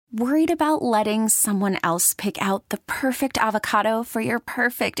Worried about letting someone else pick out the perfect avocado for your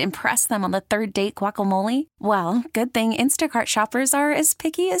perfect impress them on the third date guacamole? Well, good thing Instacart shoppers are as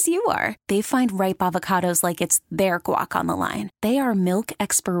picky as you are. They find ripe avocados like it's their guac on the line. They are milk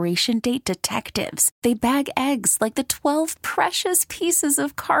expiration date detectives. They bag eggs like the 12 precious pieces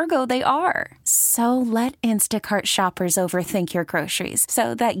of cargo they are. So let Instacart shoppers overthink your groceries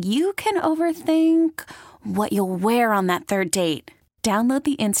so that you can overthink what you'll wear on that third date. Download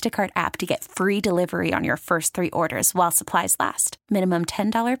the Instacart app to get free delivery on your first 3 orders while supplies last. Minimum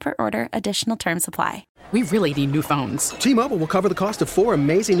 $10 per order. Additional terms apply. We really need new phones. T-Mobile will cover the cost of 4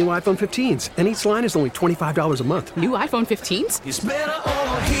 amazing new iPhone 15s, and each line is only $25 a month. New iPhone 15s? It's better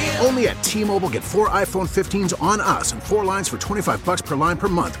over here. Only at T-Mobile, get 4 iPhone 15s on us and 4 lines for $25 per line per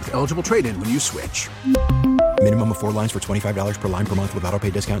month with eligible trade-in when you switch. Minimum of 4 lines for $25 per line per month with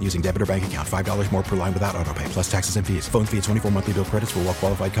autopay discount using debit or bank account. $5 more per line without autopay, plus taxes and fees. Phone fee at 24 monthly bill credits for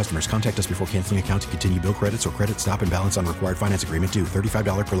well-qualified customers. Contact us before canceling account to continue bill credits or credit stop and balance on required finance agreement due.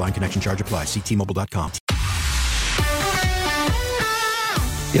 $35 per line connection charge applies. See T-Mobile.com.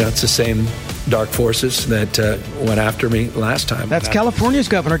 You know, it's the same dark forces that went after me last time. That's California's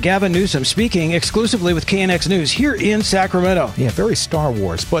Governor Gavin Newsom speaking exclusively with KNX News here in Sacramento. Yeah, very Star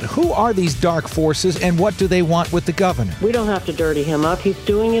Wars. But who are these dark forces and what do they want with the governor? We don't have to dirty him up. He's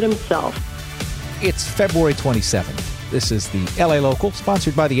doing it himself. It's February 27th. This is the LA Local,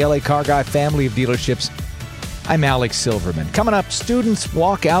 sponsored by the LA Car Guy family of dealerships. I'm Alex Silverman. Coming up, students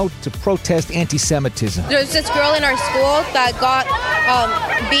walk out to protest anti-Semitism. There's this girl in our school that got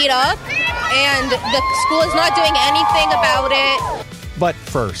beat up, and the school is not doing anything about it. But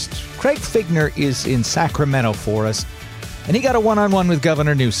first, Craig Figner is in Sacramento for us, and he got a one-on-one with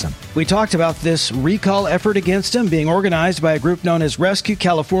Governor Newsom. We talked about this recall effort against him being organized by a group known as Rescue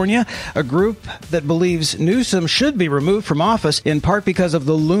California, a group that believes Newsom should be removed from office in part because of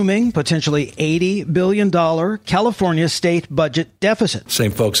the looming, potentially $80 billion California state budget deficit.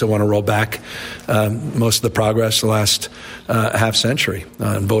 Same folks that want to roll back most of the progress the last half century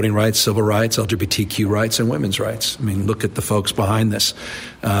on voting rights, civil rights, LGBTQ rights, and women's rights. I mean, look at the folks behind this.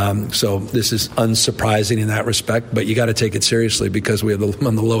 So this is unsurprising in that respect, but you got to take it seriously because we have one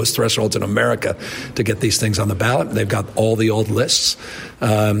of the lowest thresholds in America to get these things on the ballot. They've got all the old lists,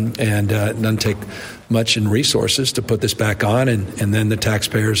 and it doesn't take much in resources to put this back on, and then the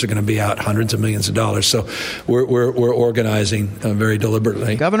taxpayers are going to be out hundreds of millions of dollars. So we're organizing very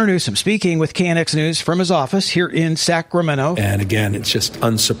deliberately. Governor Newsom speaking with KNX News from his office here in Sacramento. And again, it's just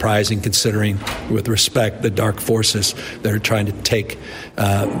unsurprising considering, with respect, the dark forces that are trying to take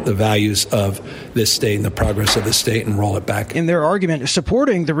the values of this state and the progress of the state and roll it back. In their argument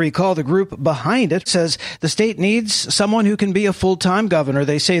supporting the recall, the group behind it says the state needs someone who can be a full-time governor.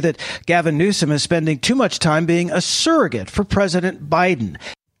 They say that Gavin Newsom is spending too much time being a surrogate for President Biden.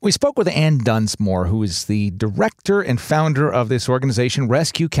 We spoke with Ann Dunsmore, who is the director and founder of this organization,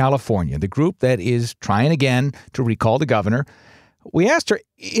 Rescue California, the group that is trying again to recall the governor. We asked her,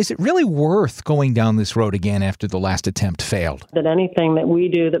 is it really worth going down this road again after the last attempt failed? That anything that we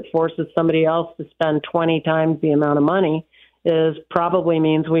do that forces somebody else to spend 20 times the amount of money probably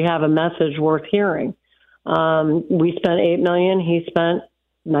means we have a message worth hearing. We spent $8 million. He spent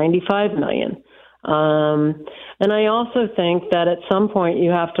 $95 million. And I also think that at some point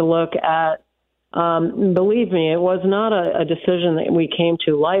you have to look at, believe me, it was not a decision that we came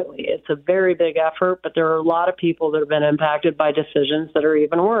to lightly. It's a very big effort, but there are a lot of people that have been impacted by decisions that are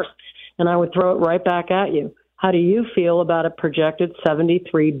even worse. And I would throw it right back at you. How do you feel about a projected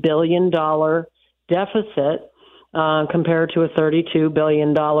 $73 billion deficit compared to a $32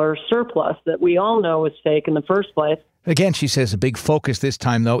 billion surplus that we all know is fake in the first place? Again, she says a big focus this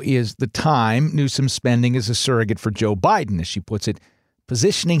time, though, is the time Newsom's spending as a surrogate for Joe Biden, as she puts it,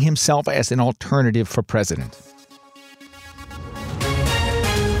 positioning himself as an alternative for president.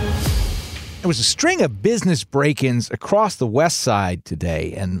 There was a string of business break-ins across the west side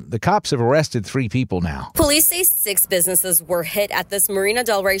today, and the cops have arrested 3 people now. Police say 6 businesses were hit at this Marina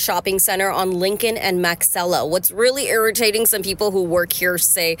Del Rey shopping center on Lincoln and Maxella. What's really irritating, some people who work here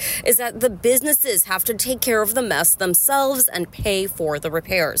say, is that the businesses have to take care of the mess themselves and pay for the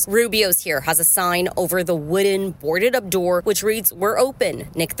repairs. Rubio's here has a sign over the wooden boarded-up door, which reads, "We're open."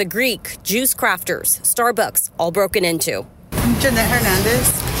 Nick the Greek, Juice Crafters, Starbucks, all broken into. Jeanette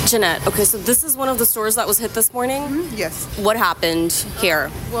Hernandez. Jeanette, okay, so this is one of the stores that was hit this morning? Mm-hmm, yes. What happened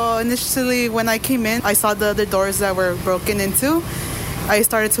here? Well, initially when I came in, I saw the other doors that were broken into. I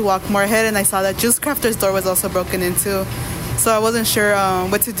started to walk more ahead and I saw that Juice Crafter's door was also broken into. so I wasn't sure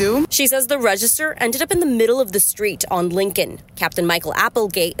what to do. She says the register ended up in the middle of the street on Lincoln. Captain Michael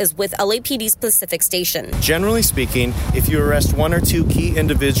Applegate is with LAPD's Pacific Station. Generally speaking, if you arrest one or two key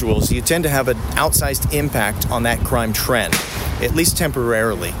individuals, you tend to have an outsized impact on that crime trend, at least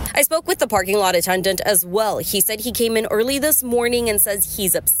temporarily. I spoke with the parking lot attendant as well. He said he came in early this morning and says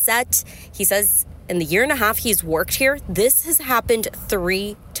he's upset. He says in the year and a half he's worked here, this has happened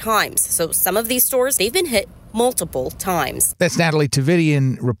 3 times. So some of these stores, they've been hit multiple times. That's Natalie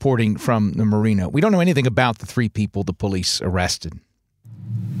Tavidian reporting from the marina. We don't know anything about the 3 people the police arrested.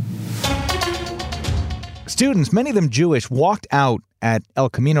 Students, many of them Jewish, walked out at El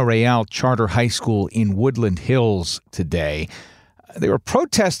Camino Real Charter High School in Woodland Hills today. They were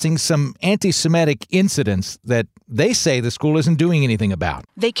protesting some anti-Semitic incidents that they say the school isn't doing anything about.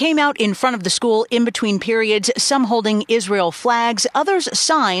 They came out in front of the school in between periods, some holding Israel flags, others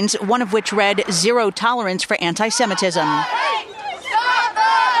signs, one of which read "Zero Tolerance for Anti-Semitism."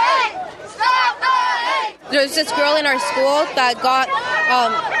 There's this girl in our school that got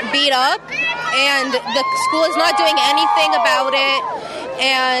beat up, and the school is not doing anything about it,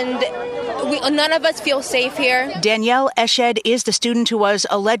 and none of us feel safe here. Danielle Eshed is the student who was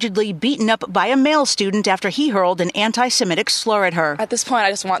allegedly beaten up by a male student after he hurled an anti-Semitic slur at her. At this point, I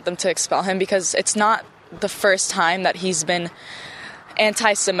just want them to expel him because it's not the first time that he's been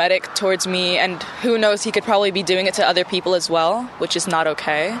anti-Semitic towards me, and who knows, he could probably be doing it to other people as well, which is not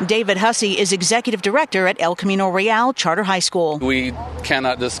okay. David Hussey is executive director at El Camino Real Charter High School. We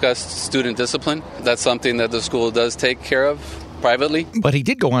cannot discuss student discipline. That's something that the school does take care of privately. But he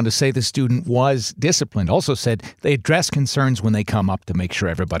did go on to say the student was disciplined. Also said they address concerns when they come up to make sure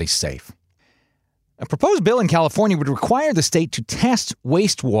everybody's safe. A proposed bill in California would require the state to test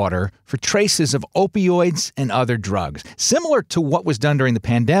wastewater for traces of opioids and other drugs, similar to what was done during the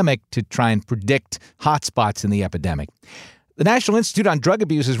pandemic to try and predict hotspots in the epidemic. The National Institute on Drug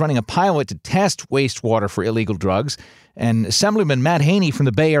Abuse is running a pilot to test wastewater for illegal drugs, and Assemblyman Matt Haney from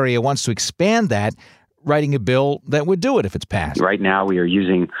the Bay Area wants to expand that, writing a bill that would do it if it's passed. Right now, we are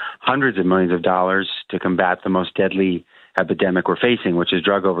using hundreds of millions of dollars to combat the most deadly epidemic we're facing, which is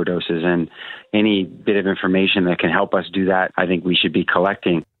drug overdoses. And any bit of information that can help us do that, I think we should be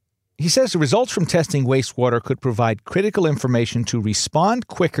collecting. He says the results from testing wastewater could provide critical information to respond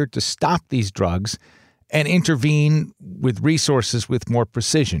quicker to stop these drugs and intervene with resources with more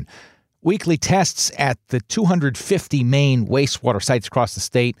precision. Weekly tests at the 250 main wastewater sites across the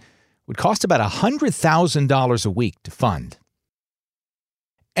state would cost about $100,000 a week to fund.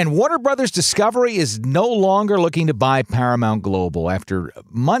 And Warner Brothers Discovery is no longer looking to buy Paramount Global after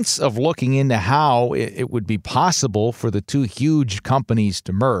months of looking into how it would be possible for the 2 huge companies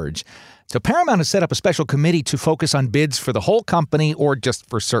to merge. So Paramount has set up a special committee to focus on bids for the whole company or just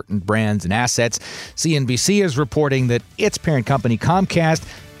for certain brands and assets. CNBC is reporting that its parent company, Comcast,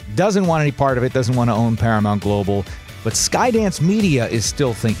 doesn't want any part of it, doesn't want to own Paramount Global. But Skydance Media is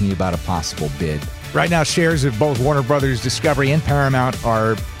still thinking about a possible bid. Right now, shares of both Warner Brothers Discovery and Paramount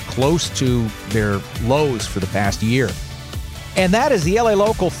are close to their lows for the past year. And that is the LA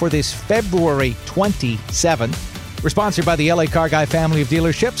Local for this February 27th. We're sponsored by the LA Car Guy family of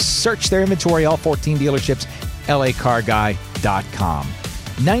dealerships. Search their inventory, all 14 dealerships, lacarguy.com.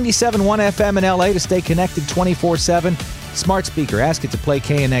 97.1 FM in LA to stay connected 24/7. Smart speaker, ask it to play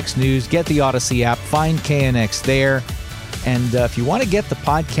KNX News. Get the Odyssey app, find KNX there. And if you want to get the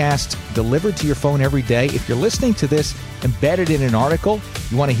podcast delivered to your phone every day, if you're listening to this embedded in an article,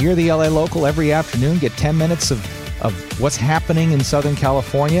 you want to hear the LA Local every afternoon, get 10 minutes of what's happening in Southern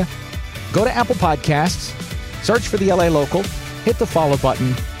California, go to Apple Podcasts, search for the LA Local, hit the follow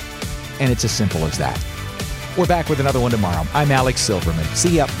button, and it's as simple as that. We're back with another one tomorrow. I'm Alex Silverman.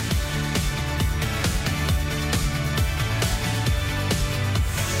 See ya.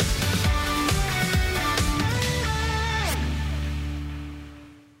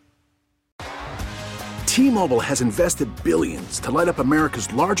 T-Mobile has invested billions to light up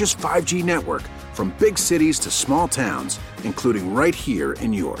America's largest 5G network, from big cities to small towns, including right here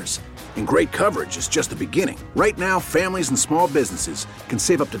in yours. And great coverage is just the beginning. Right now, families and small businesses can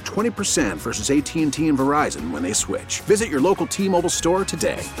save up to 20% versus AT&T and Verizon when they switch. Visit your local T-Mobile store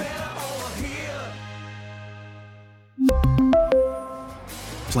today.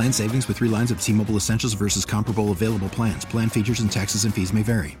 Plan savings with 3 lines of T-Mobile Essentials versus comparable available plans. Plan features and taxes and fees may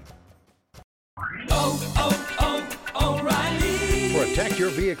vary. O'Reilly. For a Protect your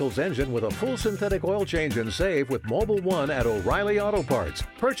vehicle's engine with a full synthetic oil change and save with Mobile One at O'Reilly Auto Parts.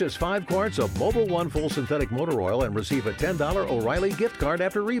 Purchase 5 quarts of Mobile One full synthetic motor oil and receive a $10 O'Reilly gift card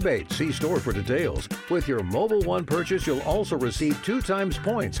after rebate. See store for details. With your Mobile One purchase, you'll also receive 2 times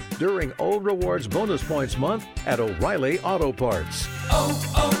points during O Rewards Bonus Points Month at O'Reilly Auto Parts.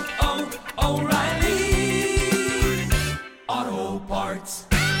 O'Reilly Auto Parts.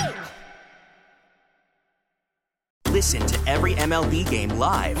 Listen to every MLB game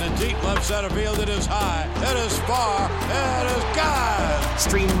live. In the deep left center field, it is high, it is far, it is gone.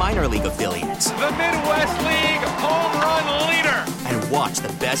 Stream minor league affiliates. The Midwest League home run leader. And watch the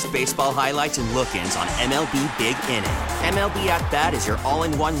best baseball highlights and look-ins on MLB Big Inning. MLB At Bat is your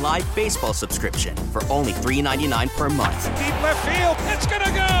all-in-one live baseball subscription for only $3.99 per month. Deep left field, it's gonna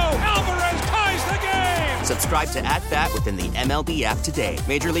go. Alvarez ties the game. Subscribe to At Bat within the MLB app today.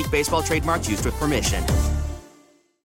 Major League Baseball trademarks used with permission.